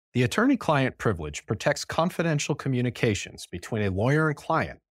The attorney-client privilege protects confidential communications between a lawyer and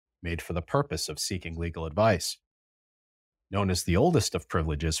client made for the purpose of seeking legal advice. Known as the oldest of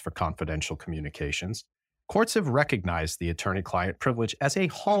privileges for confidential communications, courts have recognized the attorney-client privilege as a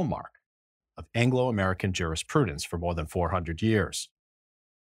hallmark of Anglo-American jurisprudence for more than 400 years.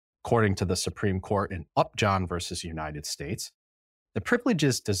 According to the Supreme Court in Upjohn versus United States, the privilege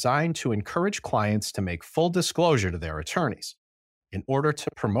is designed to encourage clients to make full disclosure to their attorneys in order to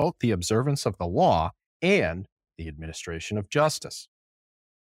promote the observance of the law and the administration of justice.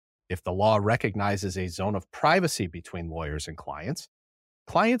 If the law recognizes a zone of privacy between lawyers and clients,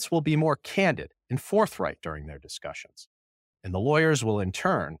 clients will be more candid and forthright during their discussions, and the lawyers will in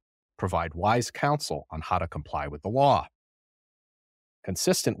turn provide wise counsel on how to comply with the law.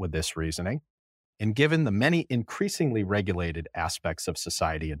 Consistent with this reasoning, and given the many increasingly regulated aspects of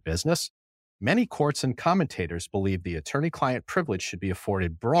society and business, many courts and commentators believe the attorney-client privilege should be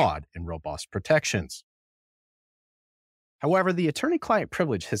afforded broad and robust protections. However, the attorney-client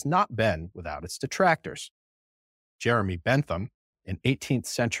privilege has not been without its detractors. Jeremy Bentham, an 18th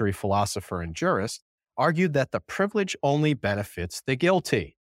century philosopher and jurist, argued that the privilege only benefits the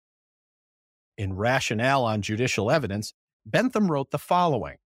guilty. In Rationale on Judicial Evidence, Bentham wrote the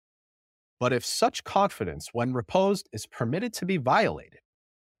following: "But if such confidence, when reposed, is permitted to be violated,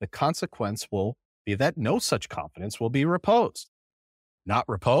 the consequence will be that no such confidence will be reposed. Not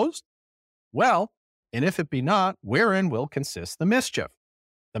reposed? Well, and if it be not, wherein will consist the mischief?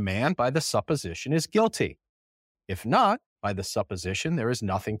 The man by the supposition is guilty. If not, by the supposition there is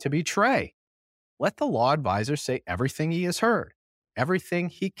nothing to betray. Let the law advisor say everything he has heard, everything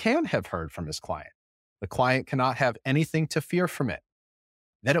he can have heard from his client. The client cannot have anything to fear from it.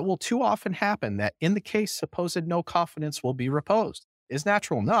 That it will too often happen that in the case supposed no confidence will be reposed is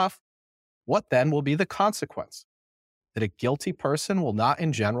natural enough. What then will be the consequence? That a guilty person will not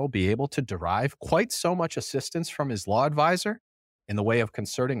in general be able to derive quite so much assistance from his law advisor in the way of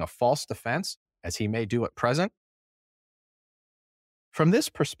concerting a false defense as he may do at present?" From this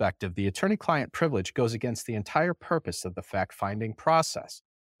perspective, the attorney-client privilege goes against the entire purpose of the fact-finding process,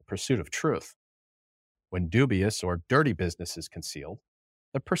 the pursuit of truth. When dubious or dirty business is concealed,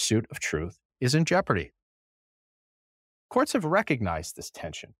 the pursuit of truth is in jeopardy. Courts have recognized this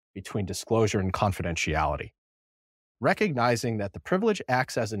tension between disclosure and confidentiality. Recognizing that the privilege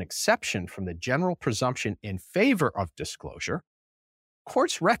acts as an exception from the general presumption in favor of disclosure,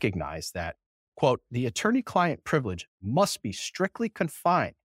 courts recognize that, quote, "the attorney-client privilege must be strictly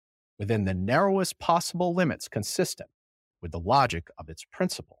confined within the narrowest possible limits consistent with the logic of its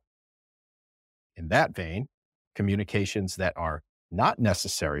principle." In that vein, communications that are not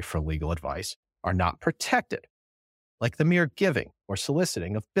necessary for legal advice are not protected, like the mere giving or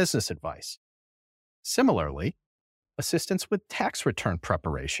soliciting of business advice. Similarly, assistance with tax return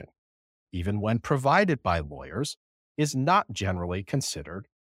preparation, even when provided by lawyers, is not generally considered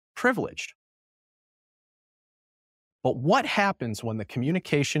privileged. But what happens when the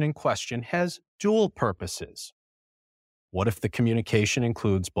communication in question has dual purposes? What if the communication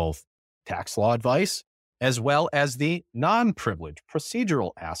includes both tax law advice as well as the non-privileged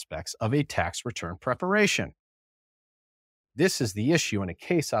procedural aspects of a tax return preparation? This is the issue in a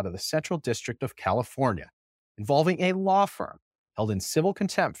case out of the Central District of California involving a law firm held in civil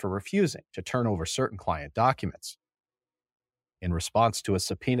contempt for refusing to turn over certain client documents. In response to a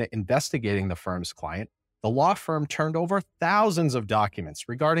subpoena investigating the firm's client, the law firm turned over thousands of documents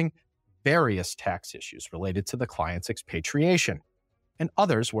regarding various tax issues related to the client's expatriation, and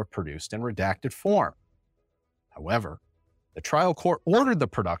others were produced in redacted form. However, the trial court ordered the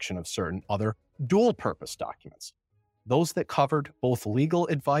production of certain other dual-purpose documents, those that covered both legal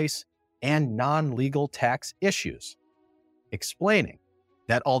advice and non-legal tax issues, explaining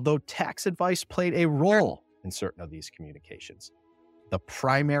that although tax advice played a role in certain of these communications, the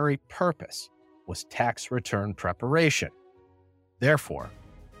primary purpose was tax return preparation. Therefore,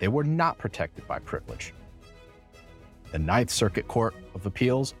 they were not protected by privilege. The Ninth Circuit Court of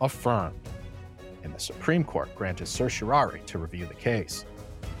Appeals affirmed, and the Supreme Court granted certiorari to review the case.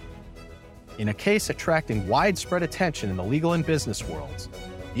 In a case attracting widespread attention in the legal and business worlds,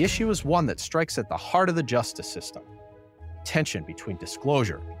 the issue is one that strikes at the heart of the justice system: tension between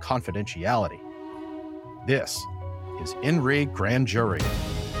disclosure and confidentiality. This is In Re Grand Jury.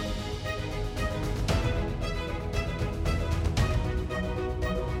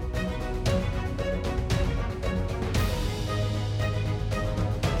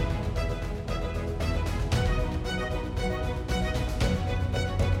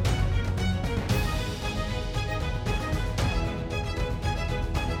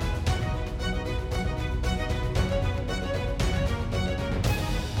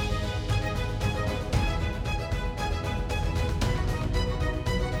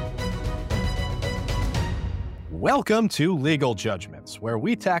 Welcome to Legal Judgments, where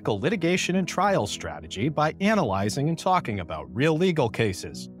we tackle litigation and trial strategy by analyzing and talking about real legal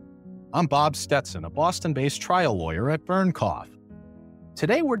cases. I'm Bob Stetson, a Boston-based trial lawyer at Burnkoff.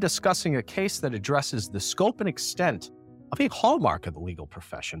 Today, we're discussing a case that addresses the scope and extent of a hallmark of the legal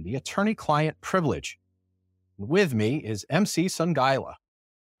profession, the attorney-client privilege. With me is MC Sungaila,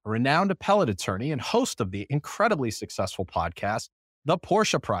 a renowned appellate attorney and host of the incredibly successful podcast, The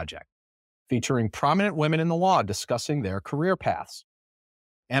Portia Project, featuring prominent women in the law discussing their career paths.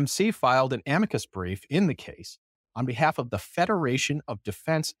 MC filed an amicus brief in the case on behalf of the Federation of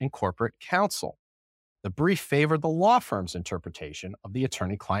Defense and Corporate Counsel. The brief favored the law firm's interpretation of the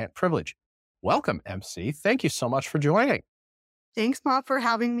attorney-client privilege. Welcome, MC. Thank you so much for joining. Thanks, Bob, for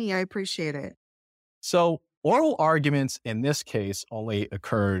having me. I appreciate it. So, oral arguments in this case only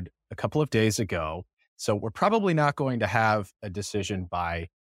occurred a couple of days ago, so we're probably not going to have a decision by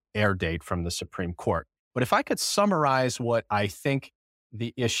air date from the Supreme Court. But if I could summarize what I think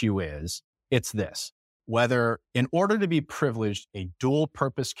the issue is, it's this: whether in order to be privileged, a dual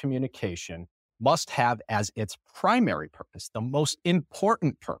purpose communication must have as its primary purpose, the most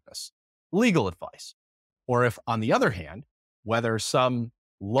important purpose, legal advice, or if, on the other hand, whether some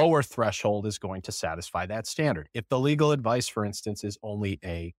lower threshold is going to satisfy that standard. If the legal advice, for instance, is only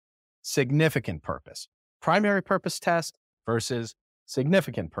a significant purpose, primary purpose test versus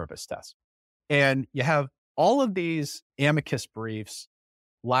significant purpose test. And you have all of these amicus briefs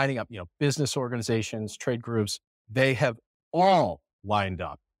lining up, business organizations, trade groups, they have all lined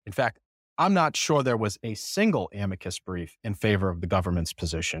up. In fact, I'm not sure there was a single amicus brief in favor of the government's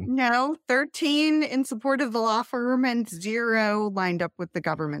position. No, 13 in support of the law firm and 0 lined up with the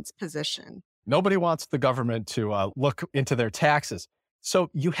government's position. Nobody wants the government to look into their taxes. So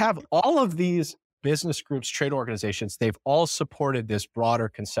you have all of these business groups, trade organizations, they've all supported this broader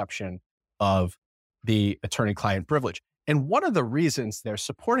conception of the attorney-client privilege. And one of the reasons they're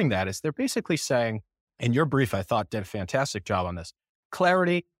supporting that is they're basically saying, and your brief, I thought, did a fantastic job on this,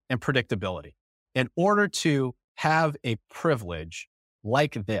 clarity and predictability. In order to have a privilege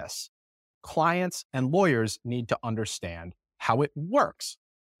like this, clients and lawyers need to understand how it works,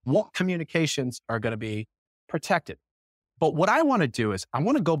 what communications are going to be protected. But what I want to do is I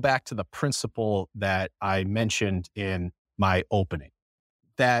want to go back to the principle that I mentioned in my opening,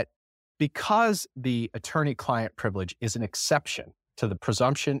 that because the attorney-client privilege is an exception to the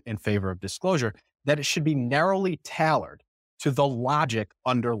presumption in favor of disclosure, that it should be narrowly tailored to the logic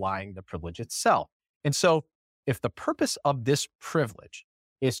underlying the privilege itself. And so if the purpose of this privilege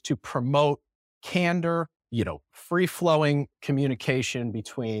is to promote candor, free-flowing communication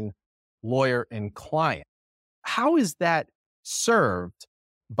between lawyer and client, how is that served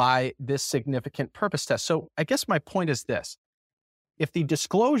by this significant purpose test? So I guess my point is this: if the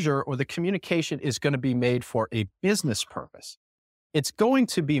disclosure or the communication is going to be made for a business purpose, it's going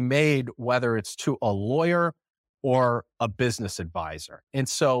to be made whether it's to a lawyer or a business advisor. And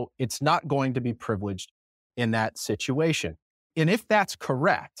so it's not going to be privileged in that situation. And if that's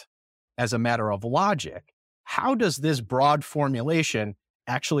correct, as a matter of logic, how does this broad formulation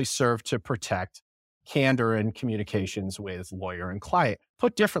actually serve to protect candor in communications with lawyer and client?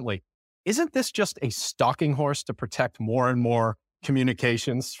 Put differently, isn't this just a stalking horse to protect more and more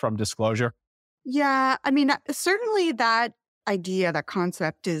communications from disclosure? Yeah, certainly that idea, that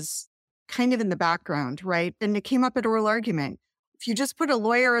concept is kind of in the background, right? And it came up at oral argument. If you just put a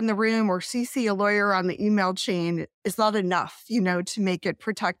lawyer in the room or CC a lawyer on the email chain, it's not enough, to make it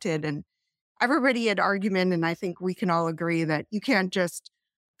protected. And everybody at argument, and I think we can all agree that you can't just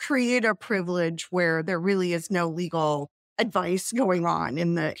create a privilege where there really is no legal advice going on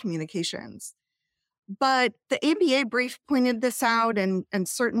in the communications. But the ABA brief pointed this out, and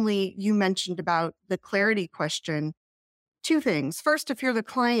certainly you mentioned about the clarity question. Two things. First, if you're the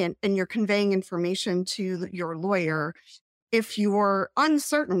client and you're conveying information to your lawyer, if you're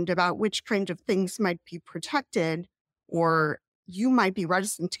uncertain about which kind of things might be protected, or you might be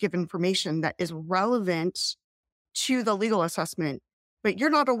reticent to give information that is relevant to the legal assessment, but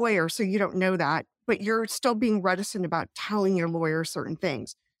you're not a lawyer, so you don't know that, but you're still being reticent about telling your lawyer certain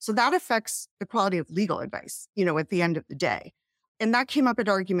things. So that affects the quality of legal advice, at the end of the day. And that came up at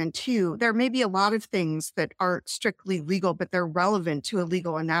argument too. There may be a lot of things that aren't strictly legal, but they're relevant to a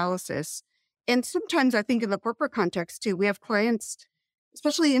legal analysis. And sometimes I think in the corporate context too, we have clients,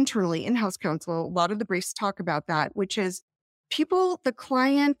 especially internally, in-house counsel, a lot of the briefs talk about that, which is people, the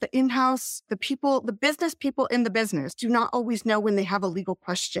client, the in-house, the people, the business people in the business do not always know when they have a legal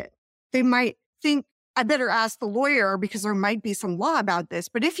question. They might think, I better ask the lawyer because there might be some law about this.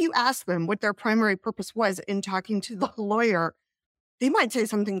 But if you ask them what their primary purpose was in talking to the lawyer, they might say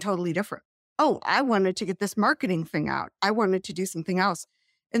something totally different. oh, I wanted to get this marketing thing out. I wanted to do something else.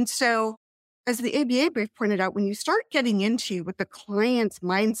 And so, as the ABA brief pointed out, when you start getting into what the client's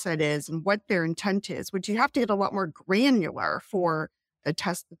mindset is and what their intent is, which you have to get a lot more granular for the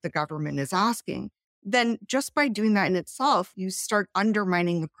test that the government is asking, then just by doing that in itself, you start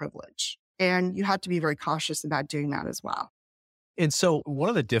undermining the privilege. And you have to be very cautious about doing that as well. And so one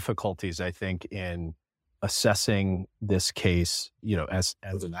of the difficulties, I think, in assessing this case, as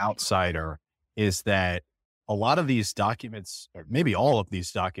an outsider, is that a lot of these documents, or maybe all of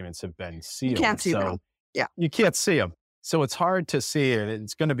these documents, have been sealed. You can't see them. Yeah. You can't see them. So it's hard to see, and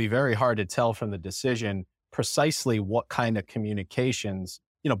it's going to be very hard to tell from the decision precisely what kind of communications,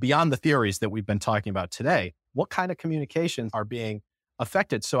 beyond the theories that we've been talking about today, what kind of communications are being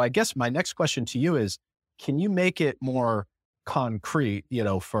affected. So I guess my next question to you is, can you make it more concrete,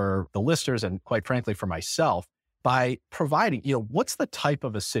 for the listeners and quite frankly for myself, by providing, what's the type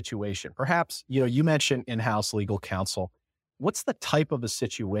of a situation? Perhaps, you mentioned in-house legal counsel. What's the type of a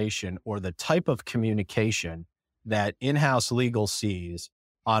situation or the type of communication that in-house legal sees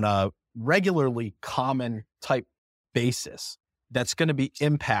on a regularly common type basis that's going to be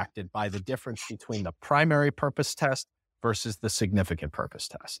impacted by the difference between the primary purpose test versus the significant purpose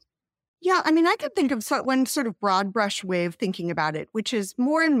test? Yeah, I mean, I could think of one sort of broad brush way of thinking about it, which is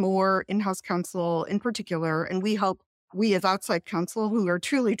more and more in-house counsel in particular, and we as outside counsel who are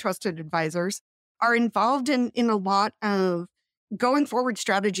truly trusted advisors are involved in a lot of going forward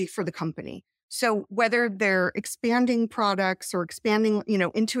strategy for the company. So whether they're expanding products or expanding,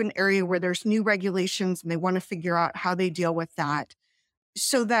 into an area where there's new regulations and they want to figure out how they deal with that,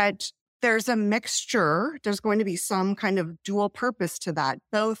 so that there's a mixture, there's going to be some kind of dual purpose to that.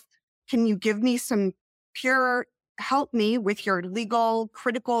 Both, can you give me some pure help me with your legal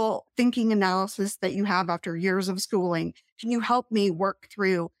critical thinking analysis that you have after years of schooling? Can you help me work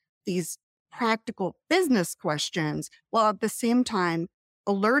through these practical business questions while at the same time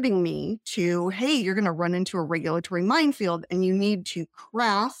alerting me to, hey, you're going to run into a regulatory minefield and you need to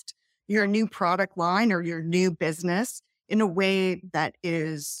craft your new product line or your new business in a way that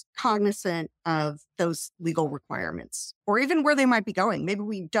is cognizant of those legal requirements, or even where they might be going. Maybe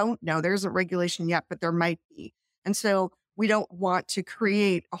we don't know. There isn't regulation yet, but there might be. And so we don't want to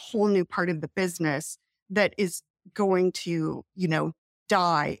create a whole new part of the business that is going to,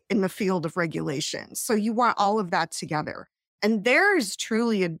 die in the field of regulation. So you want all of that together. And there's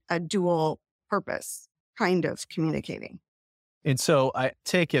truly a dual purpose kind of communicating. And so I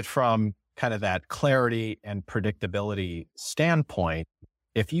take it from kind of that clarity and predictability standpoint.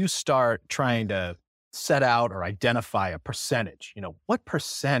 If you start trying to set out or identify a percentage, what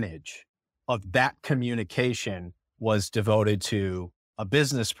percentage of that communication was devoted to a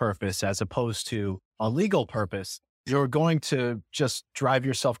business purpose as opposed to a legal purpose, you're going to just drive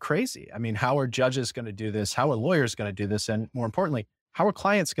yourself crazy. I mean, how are judges going to do this? How are lawyers going to do this? And more importantly, how are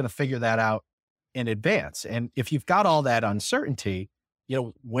clients going to figure that out in advance? And if you've got all that uncertainty,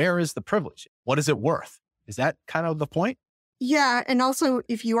 where is the privilege? What is it worth? Is that kind of the point? Yeah. And also,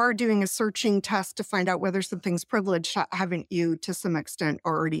 if you are doing a searching test to find out whether something's privileged, haven't you to some extent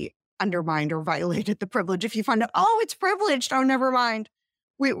already undermined or violated the privilege? If you find out, oh, it's privileged, oh, never mind.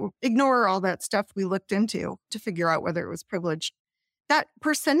 We ignore all that stuff we looked into to figure out whether it was privileged. That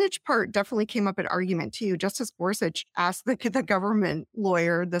percentage part definitely came up at argument too. Justice Gorsuch asked the government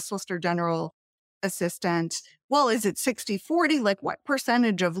lawyer, the Solicitor General assistant, well, is it 60-40? Like, what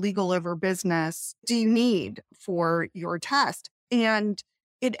percentage of legal over business do you need for your test? And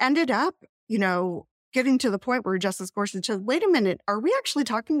it ended up, getting to the point where Justice Gorsuch said, wait a minute, are we actually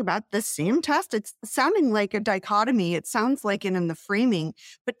talking about the same test? It's sounding like a dichotomy. It sounds like it in the framing,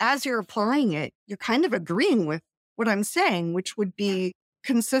 but as you're applying it, you're kind of agreeing with what I'm saying, which would be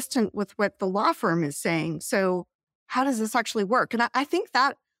consistent with what the law firm is saying. So how does this actually work? And I think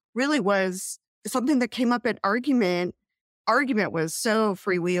that really was something that came up at argument. Argument was so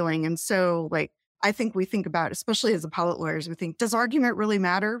freewheeling. And so I think we think about, especially as appellate lawyers, we think, does argument really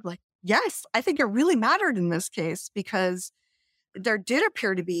matter? Yes, I think it really mattered in this case because there did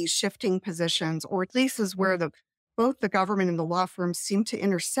appear to be shifting positions, or at least is where both the government and the law firms seemed to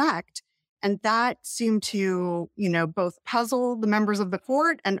intersect. And that seemed to, both puzzle the members of the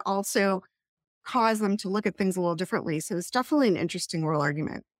court and also cause them to look at things a little differently. So it's definitely an interesting oral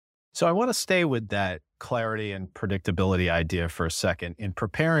argument. So I want to stay with that clarity and predictability idea for a second. In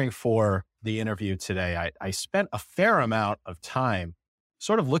preparing for the interview today, I spent a fair amount of time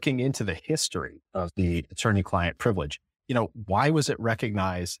sort of looking into the history of the attorney-client privilege. Why was it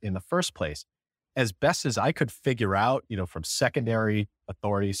recognized in the first place? As best as I could figure out, from secondary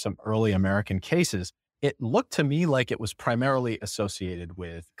authorities, some early American cases, it looked to me like it was primarily associated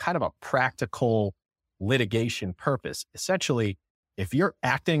with kind of a practical litigation purpose. Essentially, if you're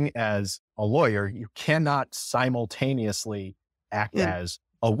acting as a lawyer, you cannot simultaneously act Mm, as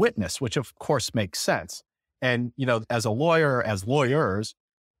a witness, which of course makes sense. And, as a lawyer, as lawyers,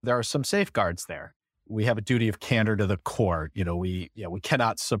 there are some safeguards there. We have a duty of candor to the court. We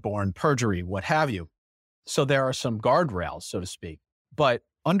cannot suborn perjury, what have you. So there are some guardrails, so to speak. But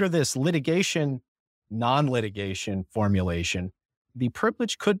under this litigation, non-litigation formulation, the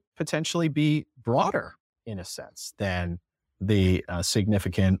privilege could potentially be broader in a sense than the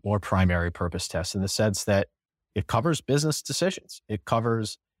significant or primary purpose test, in the sense that it covers business decisions. It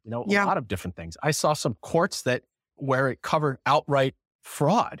covers, a yeah. lot of different things. I saw some courts where it covered outright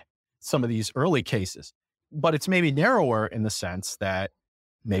fraud, some of these early cases, but it's maybe narrower in the sense that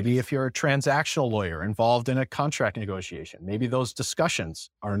maybe if you're a transactional lawyer involved in a contract negotiation, maybe those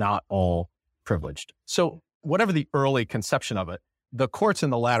discussions are not all privileged. So whatever the early conception of it, the courts in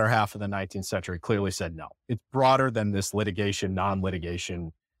the latter half of the 19th century clearly said, no, it's broader than this litigation,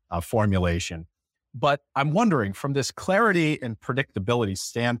 non-litigation formulation. But I'm wondering, from this clarity and predictability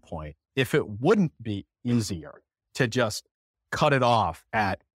standpoint, if it wouldn't be easier to just cut it off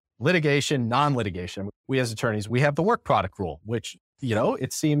at litigation, non-litigation. We as attorneys, we have the work product rule, which,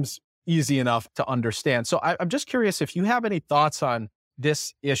 it seems easy enough to understand. So I'm just curious if you have any thoughts on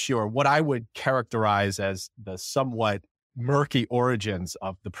this issue, or what I would characterize as the somewhat murky origins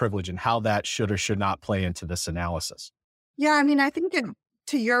of the privilege and how that should or should not play into this analysis. Yeah, I mean, I think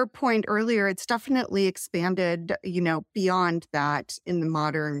to your point earlier, it's definitely expanded, beyond that in the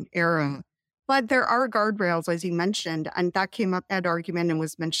modern era. But there are guardrails, as you mentioned, and that came up at argument and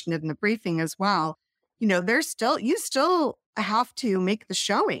was mentioned in the briefing as well. You still have to make the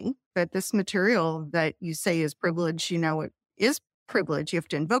showing that this material that you say is privileged, it is privilege. You have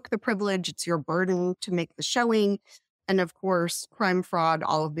to invoke the privilege. It's your burden to make the showing. And of course, crime, fraud,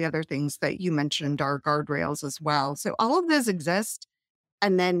 all of the other things that you mentioned are guardrails as well. So all of those exist.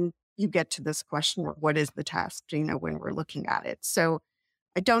 And then you get to this question of what is the test, when we're looking at it. So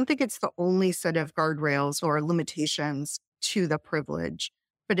I don't think it's the only set of guardrails or limitations to the privilege,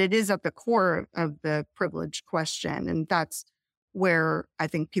 but it is at the core of the privilege question. And that's where I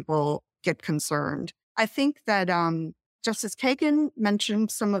think people get concerned. I think that Justice Kagan mentioned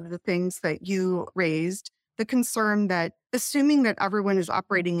some of the things that you raised, the concern that assuming that everyone is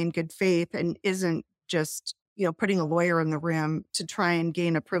operating in good faith and isn't just, putting a lawyer in the room to try and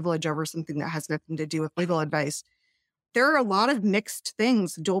gain a privilege over something that has nothing to do with legal advice. There are a lot of mixed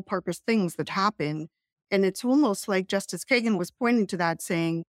things, dual purpose things that happen. And it's almost like Justice Kagan was pointing to that,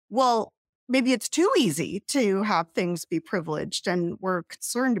 saying, well, maybe it's too easy to have things be privileged. And we're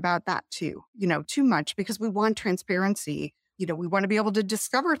concerned about that too, too much, because we want transparency. We want to be able to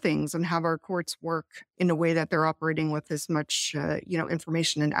discover things and have our courts work in a way that they're operating with as much,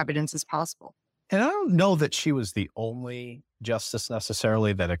 information and evidence as possible. And I don't know that she was the only justice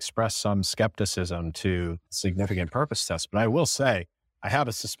necessarily that expressed some skepticism to significant purpose tests. But I will say, I have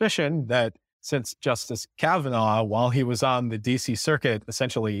a suspicion that since Justice Kavanaugh, while he was on the DC Circuit,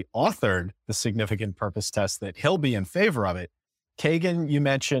 essentially authored the significant purpose test, that he'll be in favor of it. Kagan, you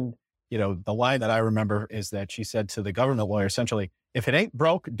mentioned, the line that I remember is that she said to the government lawyer, essentially, if it ain't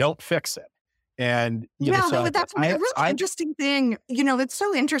broke, don't fix it. And, That's a really interesting thing. That's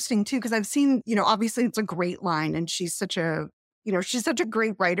so interesting too, because I've seen, obviously it's a great line, and she's such a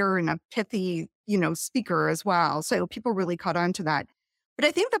great writer and a pithy, speaker as well. So people really caught on to that. But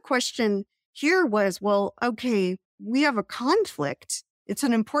I think the question here was, well, okay, we have a conflict. It's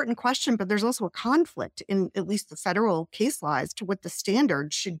an important question, but there's also a conflict in at least the federal case law as to what the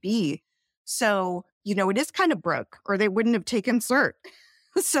standard should be. So, it is kind of broke, or they wouldn't have taken cert.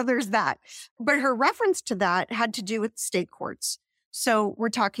 So there's that. But her reference to that had to do with state courts. So we're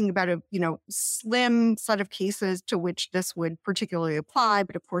talking about a, slim set of cases to which this would particularly apply.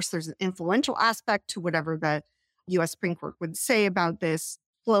 But of course, there's an influential aspect to whatever the U.S. Supreme Court would say about this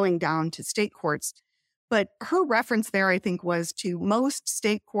flowing down to state courts. But her reference there, I think, was to most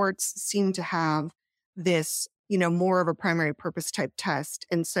state courts seem to have this, more of a primary purpose type test.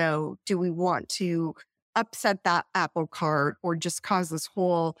 And so do we want to upset that apple cart or just cause this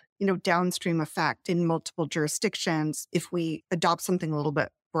whole, downstream effect in multiple jurisdictions if we adopt something a little bit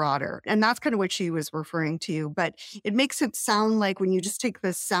broader? And that's kind of what she was referring to. But it makes it sound like, when you just take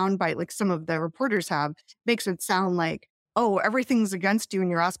this soundbite, like some of the reporters have, makes it sound like, oh, everything's against you and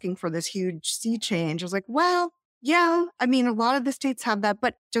you're asking for this huge sea change. I was like, well, yeah, I mean, a lot of the states have that.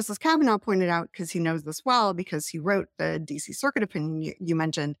 But Justice Kavanaugh pointed out, because he knows this well, because he wrote the DC Circuit opinion you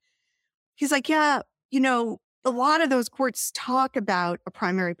mentioned, he's like, yeah, a lot of those courts talk about a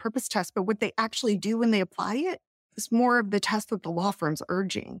primary purpose test, but what they actually do when they apply it is more of the test that the law firm's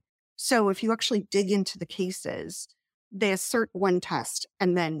urging. So if you actually dig into the cases, they assert one test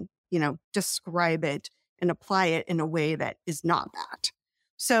and then, describe it and apply it in a way that is not that.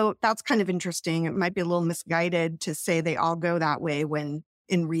 So that's kind of interesting. It might be a little misguided to say they all go that way when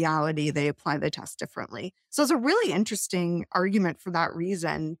in reality they apply the test differently. So it's a really interesting argument for that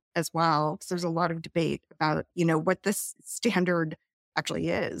reason as well, because there's a lot of debate about, what this standard actually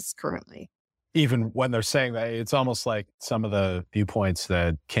is currently. Even when they're saying that, it's almost like some of the viewpoints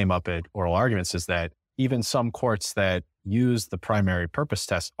that came up at oral arguments is that even some courts that use the primary purpose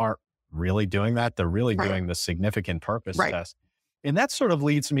test aren't really doing that. They're really doing the significant purpose test. And that sort of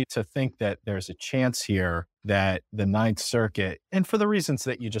leads me to think that there's a chance here that the Ninth Circuit, and for the reasons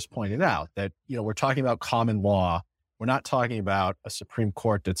that you just pointed out, that, we're talking about common law. We're not talking about a Supreme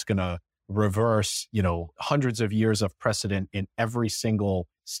Court that's going to reverse, hundreds of years of precedent in every single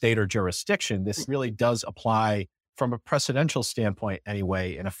state or jurisdiction. This really does apply from a precedential standpoint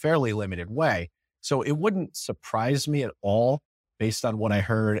anyway, in a fairly limited way. So it wouldn't surprise me at all, based on what I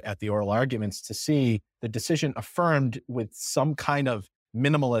heard at the oral arguments, to see the decision affirmed with some kind of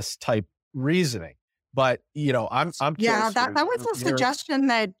minimalist type reasoning. But, I'm curious. Yeah, that was a suggestion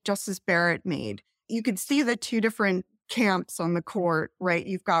that Justice Barrett made. You could see the two different camps on the court, right?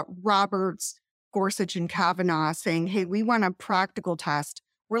 You've got Roberts, Gorsuch, and Kavanaugh saying, hey, we want a practical test.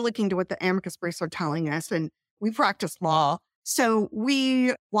 We're looking to what the amicus briefs are telling us, and we practice law. So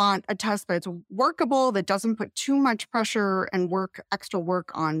we want a test that's workable, that doesn't put too much pressure and extra work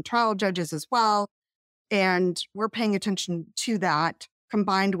on trial judges as well. And we're paying attention to that,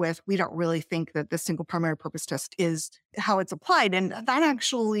 combined with, we don't really think that the single primary purpose test is how it's applied. And that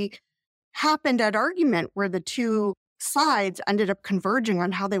actually happened at argument where the two sides ended up converging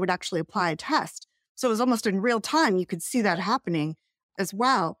on how they would actually apply a test. So it was almost in real time. You could see that happening as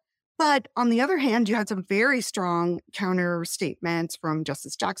well. But on the other hand, you had some very strong counter statements from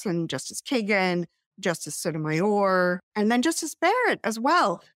Justice Jackson, Justice Kagan, Justice Sotomayor, and then Justice Barrett as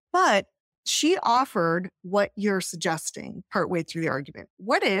well. But she offered what you're suggesting partway through the argument.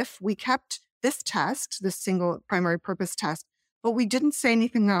 What if we kept this test, this single primary purpose test, but we didn't say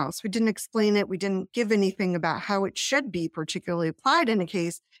anything else? We didn't explain it. We didn't give anything about how it should be particularly applied in a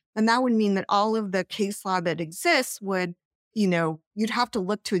case. And that would mean that all of the case law that exists would, you'd have to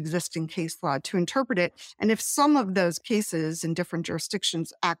look to existing case law to interpret it. And if some of those cases in different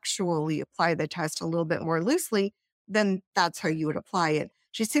jurisdictions actually apply the test a little bit more loosely, then that's how you would apply it.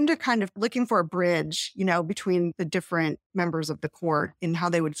 She seemed to kind of looking for a bridge, between the different members of the court and how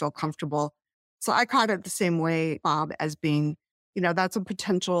they would feel comfortable. So I caught it the same way, Bob, as being, that's a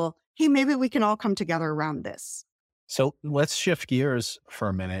potential, hey, maybe we can all come together around this. So let's shift gears for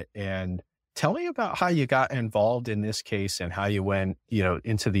a minute and tell me about how you got involved in this case and how you went,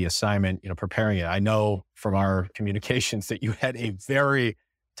 into the assignment, preparing it. I know from our communications that you had a very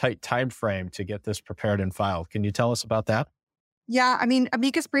tight time frame to get this prepared and filed. Can you tell us about that? Yeah, I mean,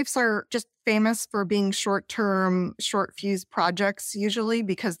 amicus briefs are just famous for being short-term, short-fused projects usually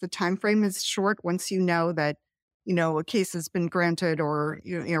because the time frame is short once you know that, a case has been granted or,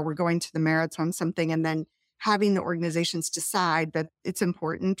 we're going to the merits on something, and then having the organizations decide that it's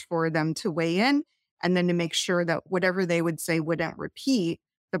important for them to weigh in and then to make sure that whatever they would say wouldn't repeat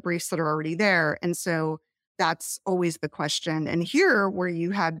the briefs that are already there. And so that's always the question. And here where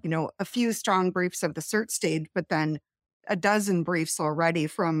you had, a few strong briefs of the cert stage, but then a dozen briefs already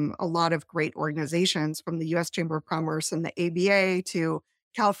from a lot of great organizations, from the U.S. Chamber of Commerce and the ABA to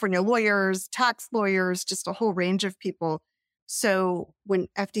California lawyers, tax lawyers, just a whole range of people. So when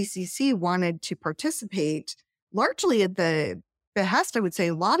FDCC wanted to participate, largely at the behest, I would say,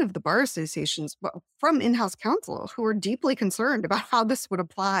 a lot of the bar associations from in-house counsel who were deeply concerned about how this would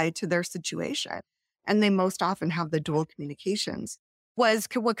apply to their situation. And they most often have the dual communications, was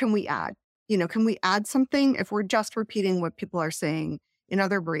what can we add? Can we add something? If we're just repeating what people are saying in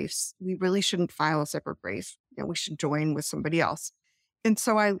other briefs, we really shouldn't file a separate brief. We should join with somebody else. And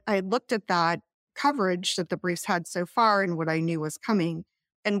so I looked at that coverage that the briefs had so far and what I knew was coming.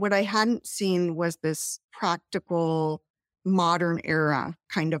 And what I hadn't seen was this practical, modern era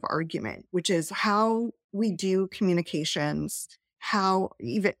kind of argument, which is how we do communications, how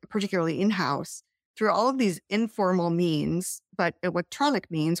even particularly in-house, through all of these informal means, but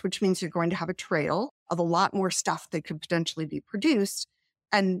electronic means, which means you're going to have a trail of a lot more stuff that could potentially be produced.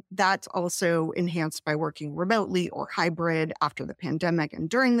 And that's also enhanced by working remotely or hybrid after the pandemic and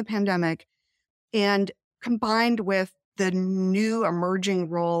during the pandemic. And combined with the new emerging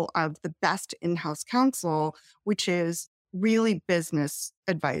role of the best in-house counsel, which is really business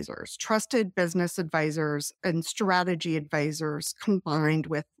advisors, trusted business advisors and strategy advisors combined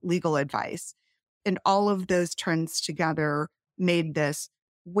with legal advice. And all of those trends together made this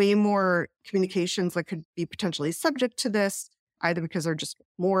way more communications that could be potentially subject to this, either because there are just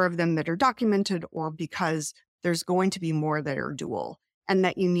more of them that are documented or because there's going to be more that are dual and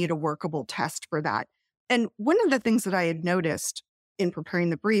that you need a workable test for that. And one of the things that I had noticed in preparing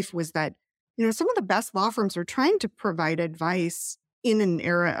the brief was that, some of the best law firms are trying to provide advice in an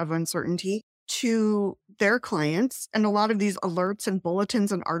era of uncertainty to their clients. And a lot of these alerts and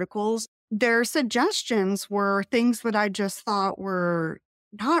bulletins and articles, their suggestions were things that I just thought were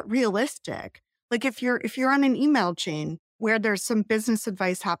not realistic. Like if you're on an email chain where there's some business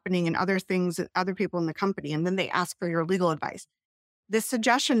advice happening and other things, other people in the company, and then they ask for your legal advice. The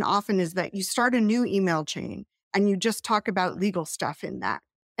suggestion often is that you start a new email chain and you just talk about legal stuff in that.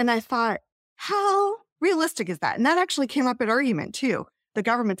 And I thought, how realistic is that? And that actually came up at argument too. The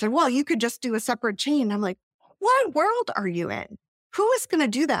government said, well, you could just do a separate chain. I'm like, what world are you in? Who is going to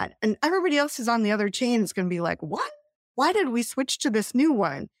do that? And everybody else who's on the other chain is going to be like, what? Why did we switch to this new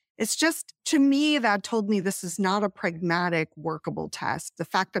one? It's just, to me, that told me this is not a pragmatic, workable test. The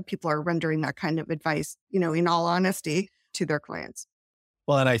fact that people are rendering that kind of advice, in all honesty, to their clients.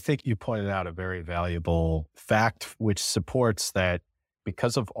 Well, and I think you pointed out a very valuable fact, which supports that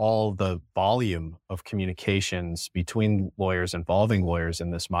because of all the volume of communications between lawyers, involving lawyers in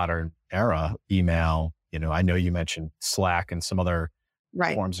this modern era, email, I know you mentioned Slack and some other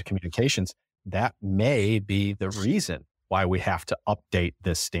forms of communications, that may be the reason why we have to update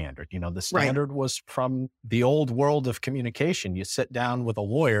this standard. The standard was from the old world of communication. You sit down with a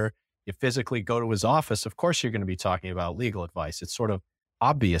lawyer, you physically go to his office. Of course, you're going to be talking about legal advice. It's sort of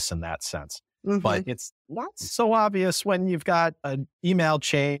obvious in that sense. But it's not so obvious when you've got an email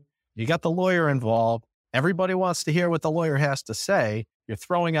chain, you got the lawyer involved, everybody wants to hear what the lawyer has to say, you're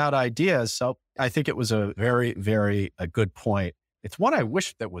throwing out ideas. So I think it was a very, very good point. It's one I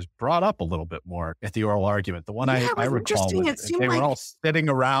wish that was brought up a little bit more at the oral argument. The one I recall was they were all sitting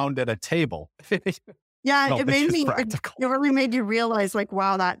around at a table. Yeah, it really made you realize, like,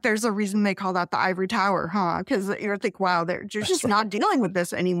 wow, that there's a reason they call that the ivory tower, huh? Because you're like, wow, they're just not dealing with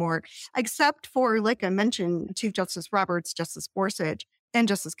this anymore, except for, like I mentioned, Chief Justice Roberts, Justice Gorsuch, and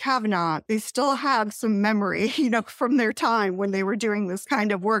Justice Kavanaugh. They still have some memory, from their time when they were doing this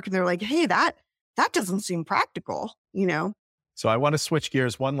kind of work. And they're like, hey, that doesn't seem practical, So I want to switch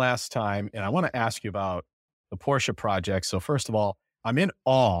gears one last time, and I want to ask you about the Portia Project. So first of all, I'm in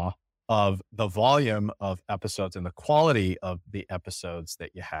awe of the volume of episodes and the quality of the episodes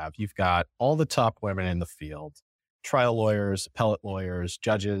that you have. You've got all the top women in the field, trial lawyers, appellate lawyers,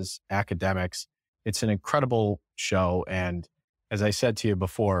 judges, academics. It's an incredible show. And as I said to you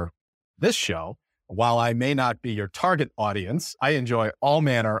before this show, while I may not be your target audience, I enjoy all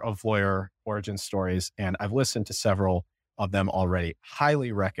manner of lawyer origin stories, and I've listened to several of them already.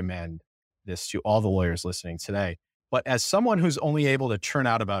 Highly recommend this to all the lawyers listening today. But as someone who's only able to churn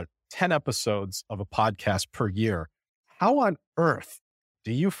out about 10 episodes of a podcast per year, how on earth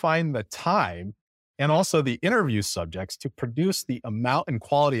do you find the time and also the interview subjects to produce the amount and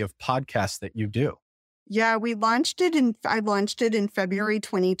quality of podcasts that you do? Yeah, I launched it in February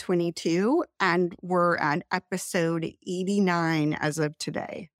 2022, and we're at episode 89 as of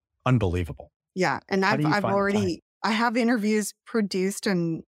today. Unbelievable. Yeah, and I have interviews produced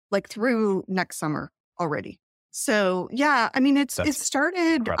and through next summer already. So yeah, I mean, it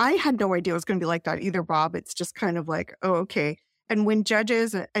started, incredible. I had no idea it was going to be like that either, Bob. It's just kind of like, oh, okay. And when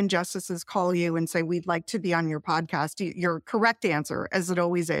judges and justices call you and say, we'd like to be on your podcast, your correct answer, as it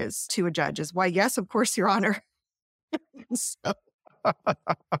always is to a judge, is why, yes, of course, Your Honor.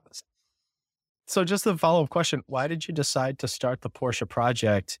 So just a follow-up question, why did you decide to start the Portia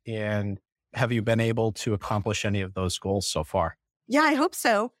Project, and have you been able to accomplish any of those goals so far? Yeah, I hope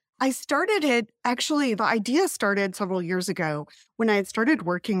so. I started it, actually, the idea started several years ago when I had started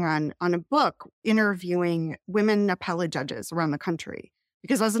working on a book interviewing women appellate judges around the country.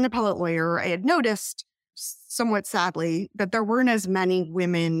 Because as an appellate lawyer, I had noticed, somewhat sadly, that there weren't as many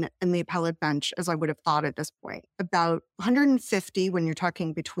women in the appellate bench as I would have thought at this point. About 150 when you're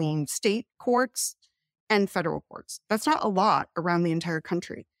talking between state courts and federal courts. That's not a lot around the entire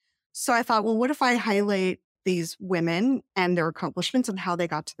country. So I thought, well, what if I highlight these women and their accomplishments and how they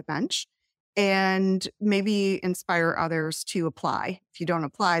got to the bench, and maybe inspire others to apply. If you don't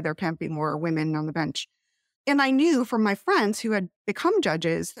apply, there can't be more women on the bench. And I knew from my friends who had become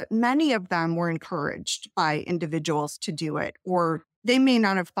judges that many of them were encouraged by individuals to do it, or they may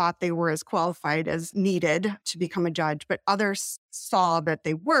not have thought they were as qualified as needed to become a judge, but others saw that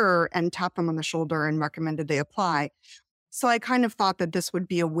they were and tapped them on the shoulder and recommended they apply. So I kind of thought that this would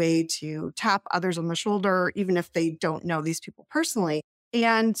be a way to tap others on the shoulder, even if they don't know these people personally.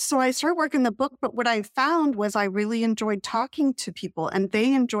 And so I started working the book, but what I found was I really enjoyed talking to people and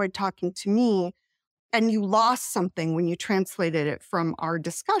they enjoyed talking to me. And you lost something when you translated it from our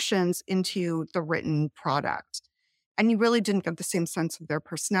discussions into the written product. And you really didn't get the same sense of their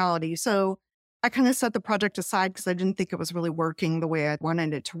personality. So I kind of set the project aside because I didn't think it was really working the way I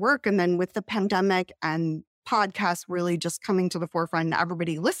wanted it to work. And then with the pandemic and podcasts really just coming to the forefront and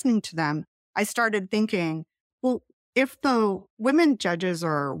everybody listening to them, I started thinking, well, if the women judges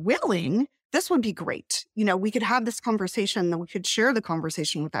are willing, this would be great. We could have this conversation, then we could share the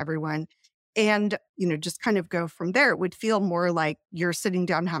conversation with everyone. And, just kind of go from there. It would feel more like you're sitting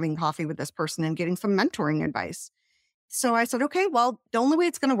down having coffee with this person and getting some mentoring advice. So I said, okay, well, the only way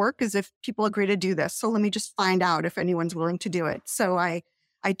it's going to work is if people agree to do this. So let me just find out if anyone's willing to do it. So I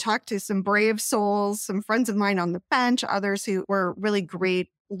talked to some brave souls, some friends of mine on the bench, others who were really great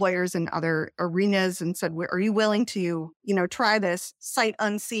lawyers in other arenas and said, are you willing to, try this sight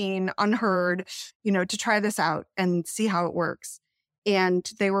unseen, unheard, to try this out and see how it works? And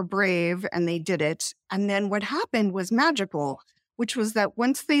they were brave and they did it. And then what happened was magical, which was that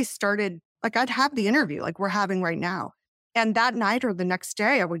once they started, I'd have the interview like we're having right now. And that night or the next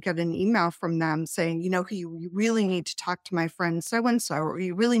day, I would get an email from them saying, you really need to talk to my friend so-and-so, or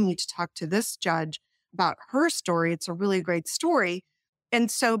you really need to talk to this judge about her story. It's a really great story. And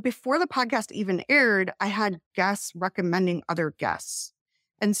so before the podcast even aired, I had guests recommending other guests.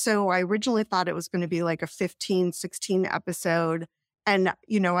 And so I originally thought it was going to be like a 15, 16 episode. And,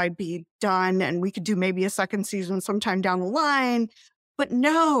 I'd be done and we could do maybe a second season sometime down the line. But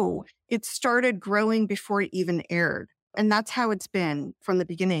no, it started growing before it even aired. And that's how it's been from the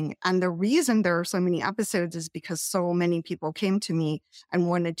beginning. And the reason there are so many episodes is because so many people came to me and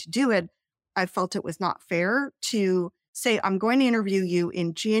wanted to do it. I felt it was not fair to say, I'm going to interview you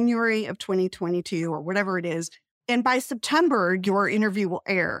in January of 2022 or whatever it is. And by September, your interview will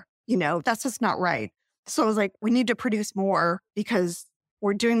air. That's just not right. So I was like, we need to produce more because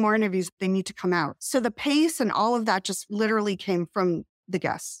we're doing more interviews. They need to come out. So the pace and all of that just literally came from the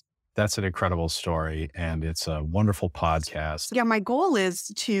guests. That's an incredible story. And it's a wonderful podcast. Yeah, my goal is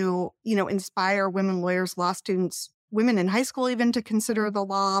to, inspire women lawyers, law students, women in high school even to consider the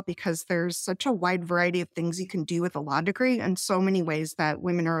law because there's such a wide variety of things you can do with a law degree and so many ways that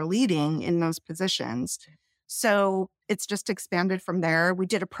women are leading in those positions. So it's just expanded from there. We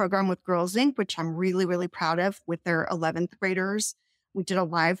did a program with Girls Inc., which I'm really, really proud of with their 11th graders. We did a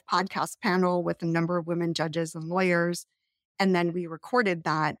live podcast panel with a number of women judges and lawyers. And then we recorded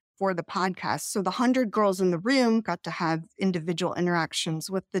that for the podcast. So the 100 girls in the room got to have individual interactions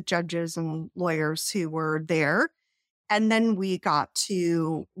with the judges and lawyers who were there. And then we got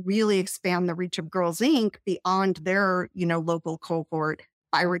to really expand the reach of Girls Inc. beyond their, local cohort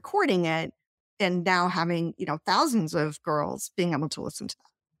by recording it. And now having, thousands of girls being able to listen to that.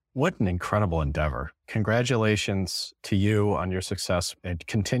 What an incredible endeavor. Congratulations to you on your success and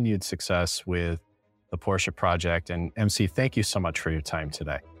continued success with the Portia Project. And MC, thank you so much for your time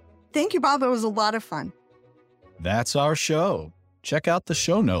today. Thank you, Bob. It was a lot of fun. That's our show. Check out the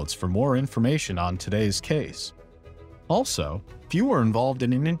show notes for more information on today's case. Also, if you were involved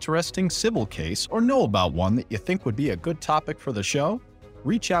in an interesting civil case or know about one that you think would be a good topic for the show,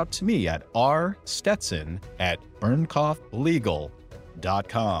 reach out to me at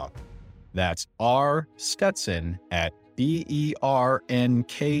rstetson@bernkopflegal.com. That's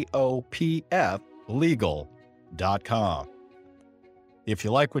rstetson@BERNKOPF legal.com. If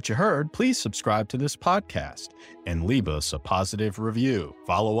you like what you heard, please subscribe to this podcast and leave us a positive review.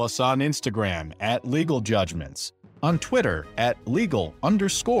 Follow us on Instagram @LegalJudgments, on Twitter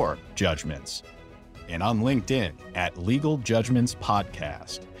 @legal_judgments, and on LinkedIn @Legal Judgments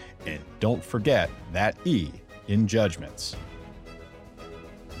Podcast. And don't forget that E in judgments.